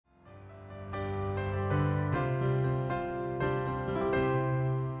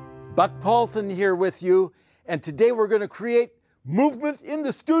Buck Paulson here with you, and today we're going to create movement in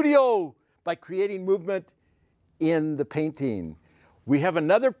the studio by creating movement in the painting. We have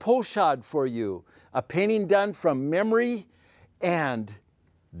another pochade for you, a painting done from memory, and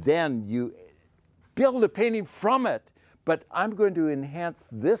then you build a painting from it. But I'm going to enhance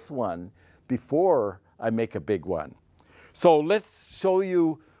this one before I make a big one. So let's show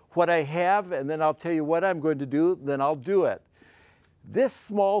you what I have, and then I'll tell you what I'm going to do, then I'll do it. This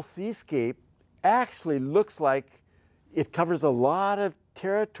small seascape actually looks like it covers a lot of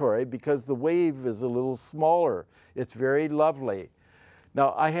territory because the wave is a little smaller. It's very lovely.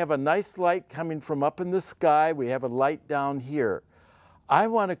 Now I have a nice light coming from up in the sky. We have a light down here. I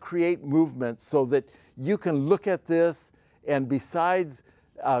want to create movement so that you can look at this, and besides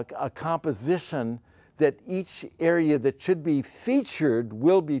a composition, that each area that should be featured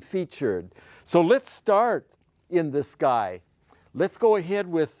will be featured. So let's start in the sky. Let's go ahead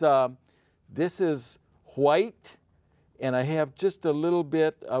with, this is white, and I have just a little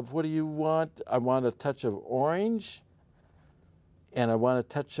bit of, what do you want? I want a touch of orange, and I want a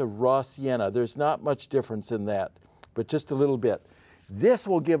touch of raw sienna. There's not much difference in that, but just a little bit. This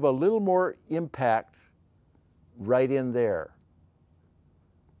will give a little more impact right in there.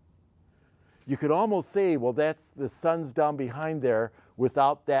 You could almost say, well, that's the sun's down behind there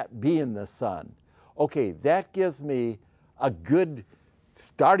without that being the sun. Okay, that gives me a good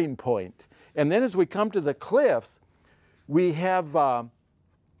starting point. And then as we come to the cliffs, we have,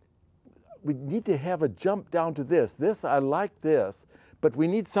 we need to have a jump down to this. This, I like this, but we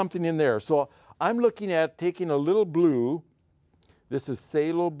need something in there. So I'm looking at taking a little blue. This is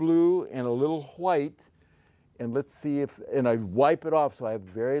phthalo blue and a little white. And let's see if, and I wipe it off so I have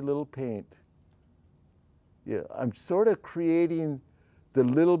very little paint. Yeah, I'm sort of creating the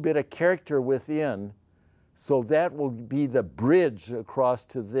little bit of character within, so that will be the bridge across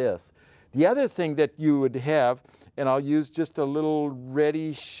to this. The other thing that you would have, and I'll use just a little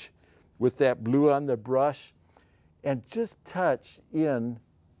reddish with that blue on the brush, and just touch in,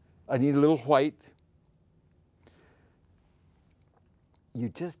 I need a little white. You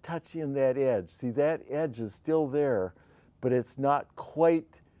just touch in that edge. See, that edge is still there, but it's not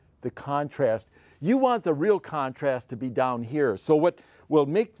quite the contrast. You want the real contrast to be down here. So what will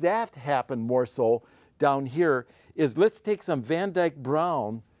make that happen more so down here is, let's take some Van Dyke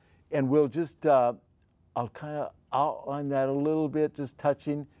brown, and we'll just, I'll kind of outline that a little bit, just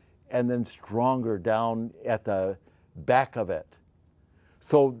touching, and then stronger down at the back of it.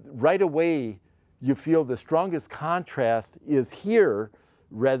 So right away, you feel the strongest contrast is here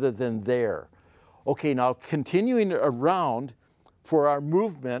rather than there. Okay, now continuing around for our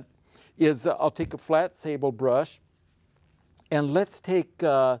movement is, I'll take a flat sable brush, and let's take,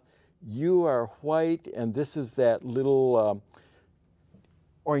 you are white, and this is that little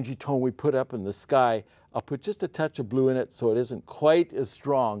orangey tone we put up in the sky. I'll put just a touch of blue in it so it isn't quite as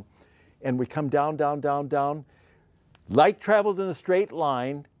strong. And we come down, down, down, down. Light travels in a straight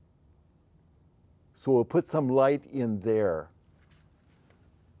line, so we'll put some light in there.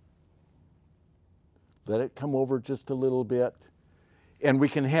 Let it come over just a little bit. And we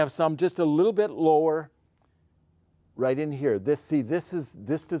can have some just a little bit lower right in here. This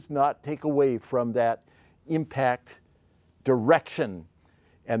does not take away from that impact direction.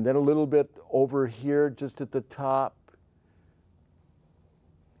 And then a little bit over here just at the top.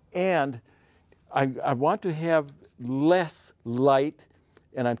 And I want to have less light,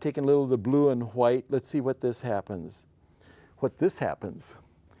 and I'm taking a little of the blue and white. Let's see what this happens. What this happens.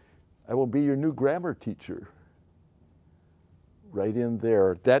 I will be your new grammar teacher. Right in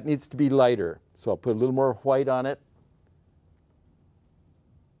there. That needs to be lighter. So I'll put a little more white on it.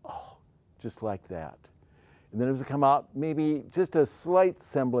 Oh, just like that. And then as we come out, maybe just a slight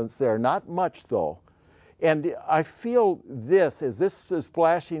semblance there. Not much though. And I feel this, as this is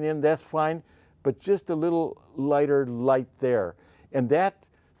splashing in, that's fine, but just a little lighter light there. And that,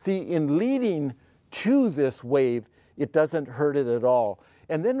 see, in leading to this wave, it doesn't hurt it at all.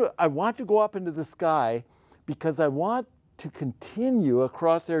 And then I want to go up into the sky because I want to continue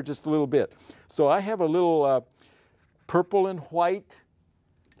across there just a little bit. So I have a little purple and white.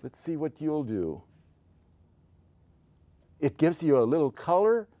 Let's see what you'll do. It gives you a little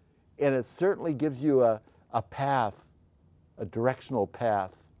color, and it certainly gives you a path, a directional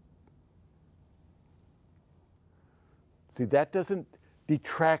path. See, that doesn't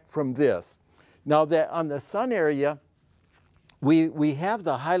detract from this. Now that on the sun area, we have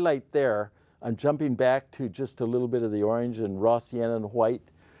the highlight there. I'm jumping back to just a little bit of the orange and raw sienna and white.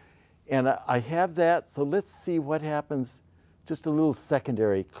 And I have that, so let's see what happens, just a little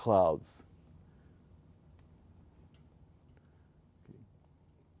secondary clouds.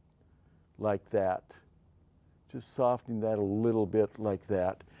 like that. Just softening that a little bit like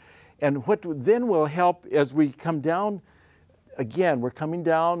that. And what then will help as we come down, again, we're coming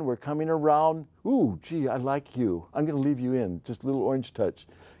down, we're coming around. Ooh, gee, I like you. I'm going to leave you in, just a little orange touch.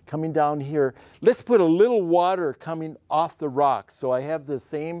 Coming down here, let's put a little water coming off the rocks. So I have the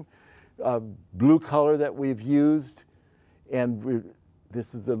same blue color that we've used, and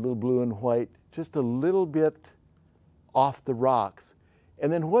this is the little blue and white, just a little bit off the rocks.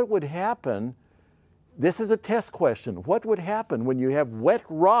 And then what would happen, this is a test question, what would happen when you have wet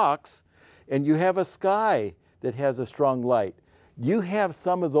rocks and you have a sky that has a strong light? You have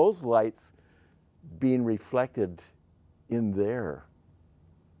some of those lights being reflected in there.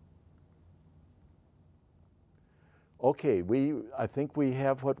 Okay, I think we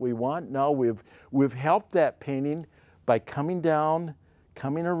have what we want. Now we've helped that painting by coming down,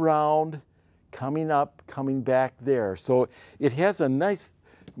 coming around, coming up, coming back there. So it has a nice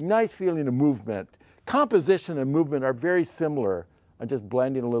feeling of movement. Composition and movement are very similar. I'm just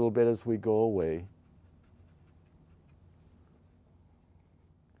blending a little bit as we go away.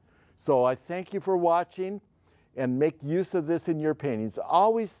 So I thank you for watching, and make use of this in your paintings.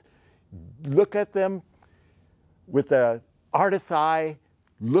 Always look at them with the artist's eye.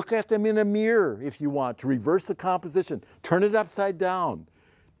 Look at them in a mirror if you want to reverse the composition. Turn it upside down.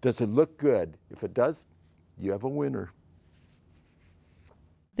 Does it look good? If it does, you have a winner.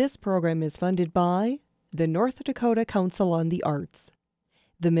 This program is funded by the North Dakota Council on the Arts,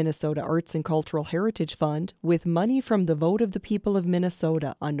 the Minnesota Arts and Cultural Heritage Fund, with money from the vote of the people of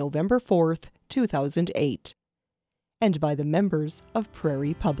Minnesota on November 4th, 2008, and by the members of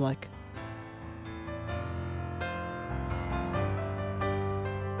Prairie Public.